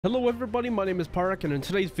Hello everybody, my name is Pyrac, and in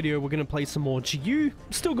today's video we're going to play some more GU.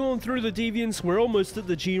 Still going through the deviants. We're almost at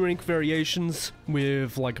the G rank variations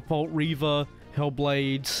with like Bolt Reaver,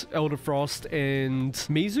 Hellblade, Elder Frost, and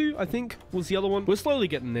Mizu, I think, was the other one. We're slowly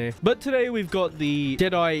getting there. But today we've got the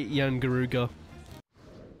Deadeye Yian garuga.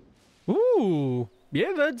 Ooh,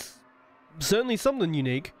 yeah, that's certainly something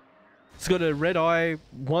unique. It's got a red eye,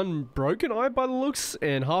 one broken eye by the looks,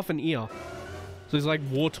 and half an ear. So he's like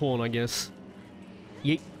war-torn, I guess.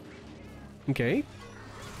 Yeet. Okay.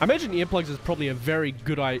 I imagine earplugs is probably a very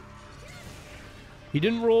good idea. He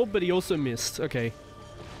didn't roll, but he also missed. Okay.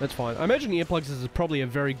 That's fine. I imagine earplugs is probably a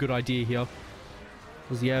very good idea here.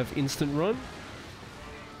 Does he have instant run?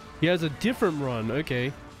 He has a different run.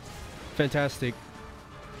 Okay. Fantastic.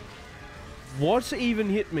 What even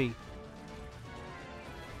hit me?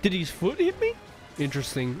 Did his foot hit me?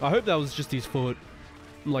 Interesting. I hope that was just his foot.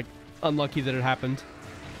 I'm like, unlucky that it happened.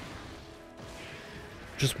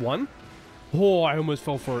 Just one? Oh, I almost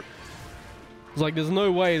fell for it. It's like, there's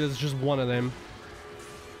no way there's just one of them.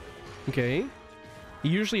 Okay. He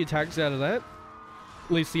usually attacks out of that.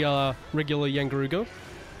 At least the regular Yian garuga.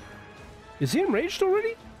 Is he enraged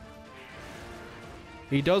already?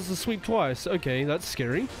 He does the sweep twice. Okay, that's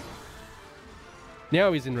scary.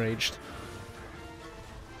 Now he's enraged.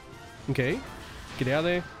 Okay. Get out of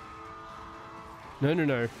there. No, no,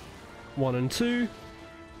 no. 1 and 2.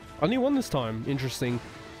 Only one this time. Interesting.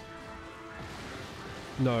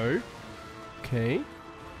 No. Okay.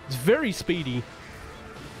 It's very speedy.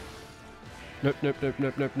 Nope, nope, nope,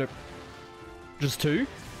 nope, nope, nope. Just 2?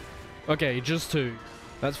 Okay, just 2.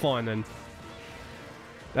 That's fine then.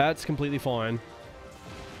 That's completely fine.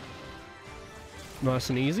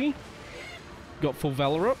 Nice and easy. Got full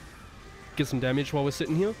Valor up. Get some damage while we're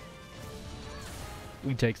sitting here.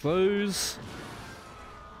 We take those.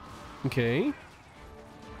 Okay.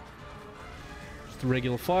 The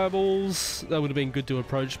regular fireballs. That would have been good to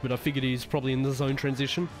approach, but I figured he's probably in the zone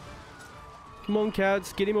transition. Come on,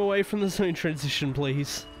 cats. Get him away from the zone transition,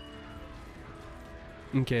 please.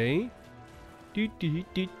 Okay. Do, do,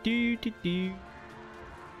 do, do, do, do.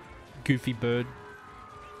 Goofy bird.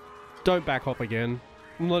 Don't back hop again.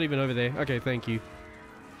 I'm not even over there. Okay, thank you.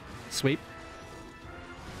 Sweep.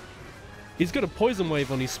 He's got a poison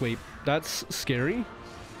wave on his sweep. That's scary.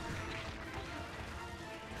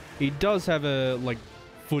 He does have a, like,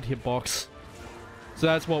 foot hitbox. So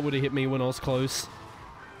that's what would have hit me when I was close.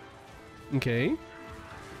 Okay.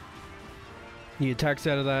 He attacks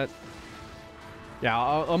out of that. Yeah,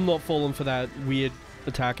 I'm not falling for that weird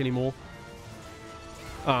attack anymore.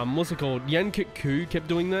 What's it called? Yian Ku kept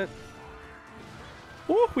doing that.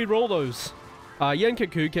 Oh, we roll those. Yian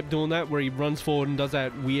Ku kept doing that where he runs forward and does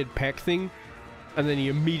that weird peck thing. And then he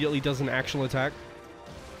immediately does an actual attack.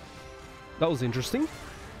 That was interesting.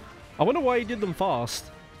 I wonder why he did them fast.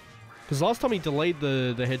 Because last time he delayed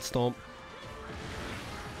the head stomp.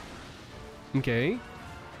 Okay.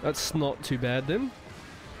 That's not too bad then.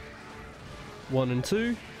 1 and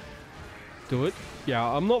 2. Do it. Yeah,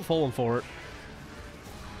 I'm not falling for it.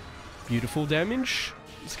 Beautiful damage.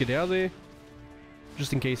 Let's get out of there.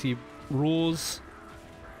 Just in case he roars.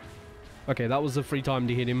 Okay, that was a free time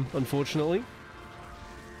to hit him, unfortunately.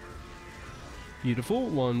 Beautiful.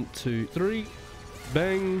 1, 2, 3.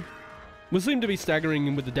 Bang. We seem to be staggering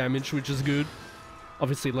him with the damage, which is good.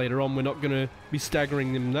 Obviously later on we're not going to be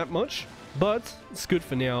staggering them that much, but it's good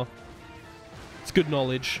for now. It's good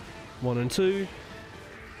knowledge. 1 and 2.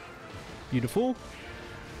 Beautiful.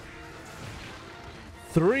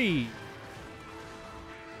 3.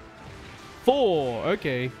 4.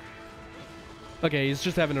 Okay. Okay, he's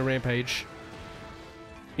just having a rampage.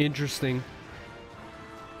 Interesting.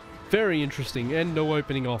 Very interesting, and no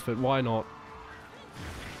opening off it. Why not?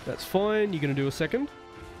 That's fine. You're going to do a second?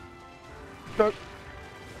 Nope.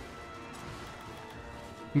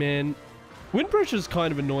 Man, wind pressure is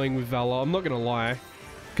kind of annoying with Valor, I'm not going to lie.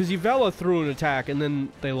 Because you Valor through an attack and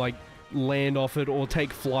then they like land off it or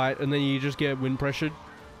take flight and then you just get wind pressured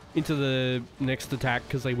into the next attack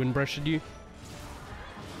because they wind pressured you.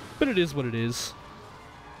 But it is what it is.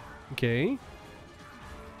 Okay.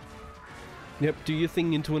 Yep, do your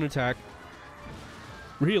thing into an attack.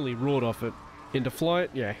 Really roared off it. Into flight,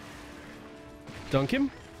 yeah. Dunk him.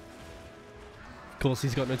 Of course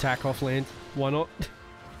he's got an attack off land. Why not?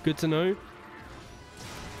 Good to know.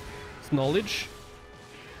 It's knowledge.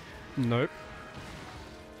 Nope.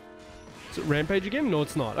 Is it rampage again? No,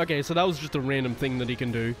 it's not. Okay, so that was just a random thing that he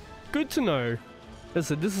can do. Good to know. As I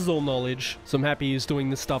said, this is all knowledge. So I'm happy he's doing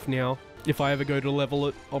this stuff now. If I ever go to level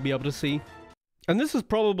it, I'll be able to see. And this is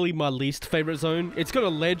probably my least favorite zone. It's got a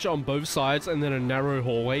ledge on both sides and then a narrow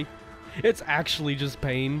hallway. It's actually just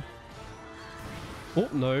pain. Oh,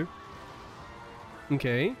 no.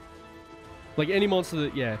 Okay. Like any monster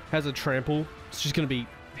that, yeah, has a trample, it's just gonna be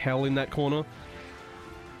hell in that corner.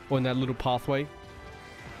 Or in that little pathway.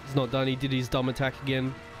 He's not done. He did his dumb attack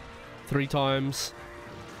again. 3 times.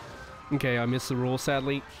 Okay, I missed the roar,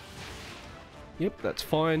 sadly. Yep, that's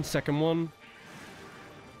fine. Second one.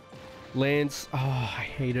 Lands. Oh, I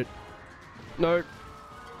hate it. No.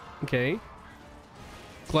 Okay.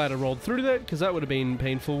 Glad I rolled through that, because that would have been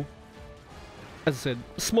painful. As I said,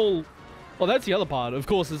 small... Oh, that's the other part. Of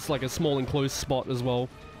course, it's like a small enclosed spot as well.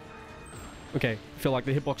 Okay, feel like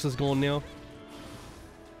the hitbox is gone now.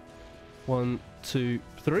 1, 2,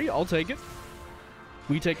 3. I'll take it.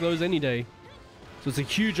 We take those any day. So it's a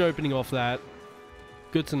huge opening off that.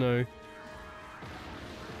 Good to know.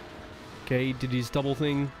 Okay, did his double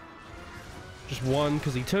thing. Just 1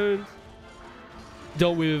 because he turned.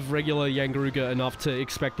 Dealt with regular yian garuga enough to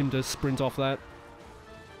expect him to sprint off that.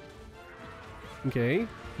 Okay.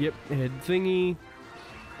 Yep, head thingy.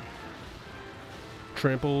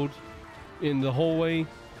 Trampled in the hallway.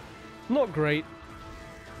 Not great.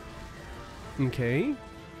 Okay.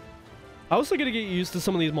 I also gotta get used to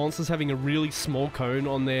some of these monsters having a really small cone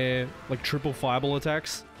on their, like, triple fireball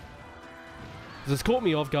attacks. Because it's caught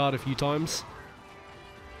me off guard a few times.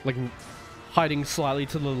 Like, hiding slightly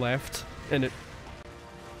to the left, and it...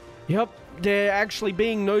 Yep, there actually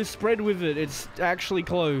being no spread with it. It's actually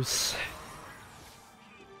close.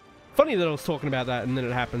 Funny that I was talking about that and then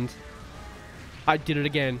it happened. I did it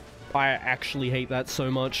again. I actually hate that so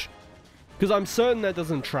much. Because I'm certain that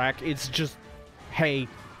doesn't track. It's just, hey,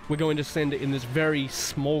 we're going to send it in this very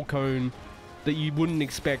small cone that you wouldn't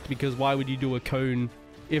expect, because why would you do a cone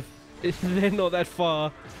if they're not that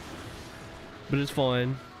far? But it's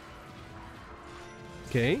fine.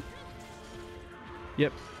 Okay.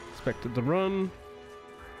 Yep. Expected the run.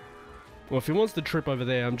 Well, if he wants to trip over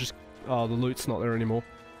there, I'm just... Oh, the loot's not there anymore.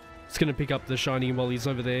 It's gonna pick up the shiny while he's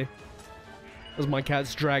over there. As my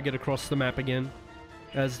cats drag it across the map again.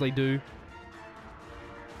 As they do.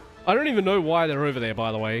 I don't even know why they're over there,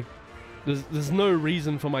 by the way. There's no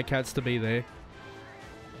reason for my cats to be there.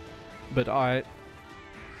 But I...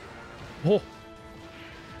 Oh!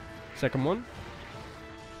 Second one.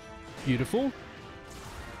 Beautiful.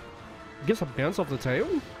 I guess I bounce off the tail?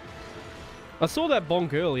 I saw that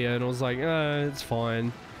bonk earlier and I was like, it's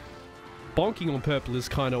fine. Bonking on purple is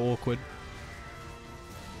kind of awkward.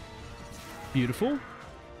 Beautiful.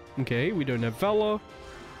 Okay, we don't have Valor.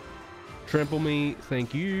 Trample me,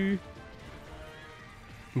 thank you.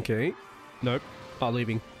 Okay. Nope.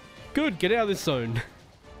 Leaving. Good, get out of this zone.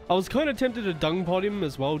 I was kind of tempted to dung pot him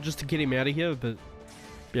as well, just to get him out of here, but...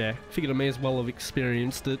 Yeah, figured I may as well have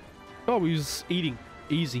experienced it. Oh, he was eating.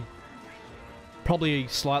 Easy. Probably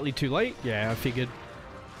slightly too late. Yeah, I figured.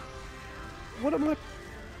 What am I...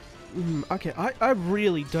 okay, I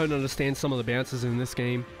really don't understand some of the bounces in this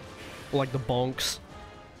game. Like the bonks.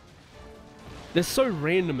 They're so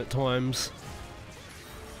random at times.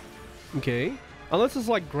 Okay. Unless it's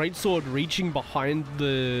like greatsword reaching behind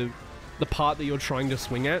the part that you're trying to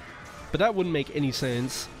swing at. But that wouldn't make any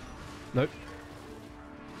sense. Nope.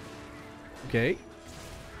 Okay.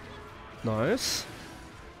 Nice.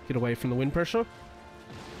 Get away from the wind pressure.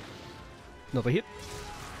 Another hit.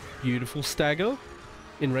 Beautiful stagger.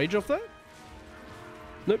 Enrage off that?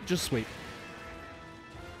 Nope, just sweep.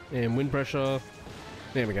 And wind pressure.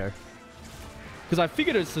 There we go. Because I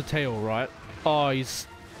figured it's the tail, right? Oh, he's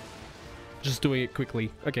just doing it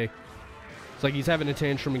quickly. Okay. It's like he's having a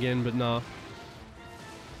tantrum again, but nah.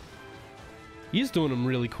 He's doing them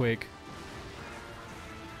really quick.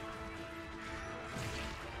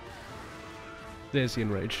 There's the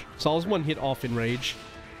enrage. So I was 1 hit off enrage.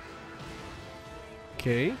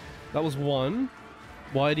 Okay. That was 1.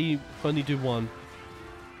 Why did he only do 1?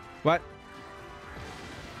 What?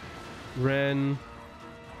 Ren.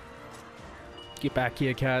 Get back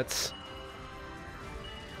here, cats.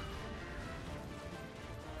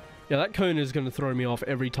 Yeah, that cone is going to throw me off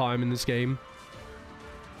every time in this game.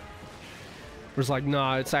 Whereas like,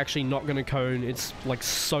 nah, it's actually not going to cone. It's like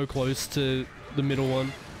so close to the middle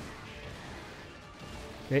one.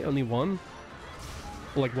 Okay, only 1.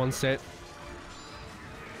 Or like 1 set.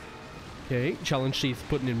 Okay, challenge teeth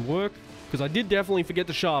putting in work. Because I did definitely forget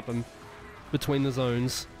to sharpen between the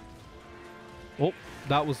zones. Oh,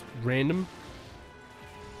 that was random.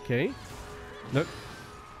 Okay. Nope.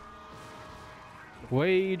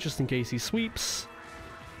 Away, just in case he sweeps.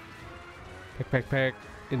 Pack.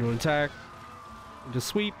 Into an attack. Into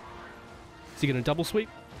sweep. Is he gonna double sweep?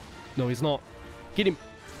 No, he's not. Get him.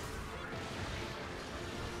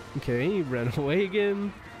 Okay, he ran away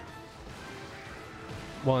again.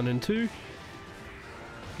 1 and 2.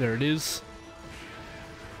 There it is.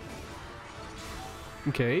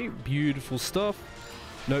 Okay, beautiful stuff.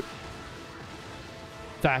 Nope.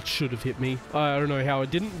 That should have hit me. I don't know how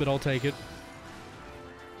it didn't, but I'll take it.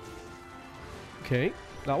 Okay,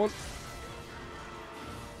 that one.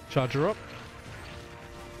 Charge her up.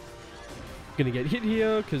 Gonna get hit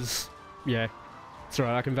here, because, yeah. It's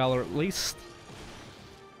alright, I can Valor at least.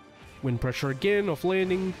 Wind pressure again, off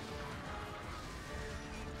landing.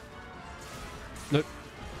 Nope.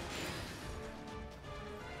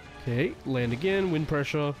 Okay, land again, wind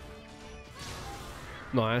pressure.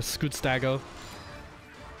 Nice, good stagger.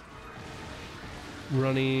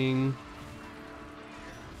 Running.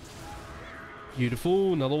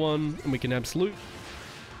 Beautiful, another one, and we can absolute.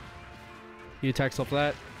 He attacks off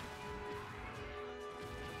that.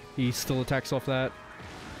 He still attacks off that.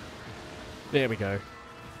 There we go.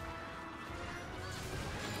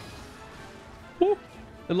 Woo!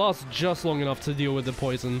 It lasts just long enough to deal with the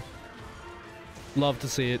poison. Love to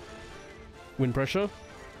see it. Wind pressure.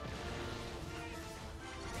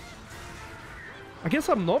 I guess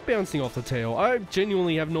I'm not bouncing off the tail. I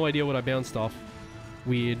genuinely have no idea what I bounced off.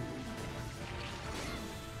 Weird.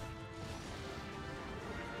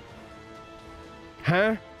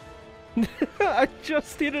 Huh? I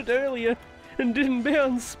just did it earlier and didn't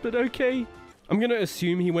bounce, but okay. I'm gonna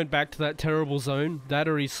assume he went back to that terrible zone. That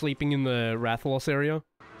or he's sleeping in the Rathalos area.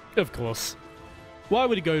 Of course. Why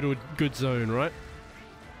would he go to a good zone, right?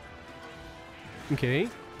 Okay,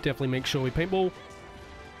 definitely make sure we paintball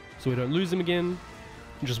so we don't lose him again.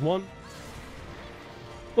 Just one.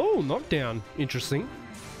 Oh, knockdown. Interesting.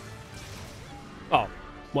 Oh,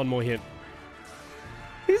 one more hit.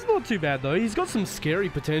 He's not too bad though. He's got some scary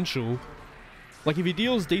potential. Like if he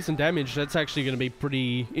deals decent damage, that's actually going to be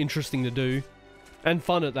pretty interesting to do. And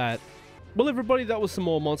fun at that. Well everybody, that was some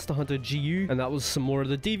more Monster Hunter GU, and that was some more of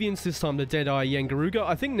the deviants, this time the Deadeye yian garuga.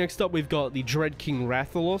 I think next up we've got the Dread King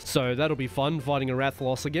Rathalos, so that'll be fun, fighting a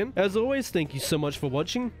Rathalos again. As always, thank you so much for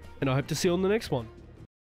watching, and I hope to see you on the next one.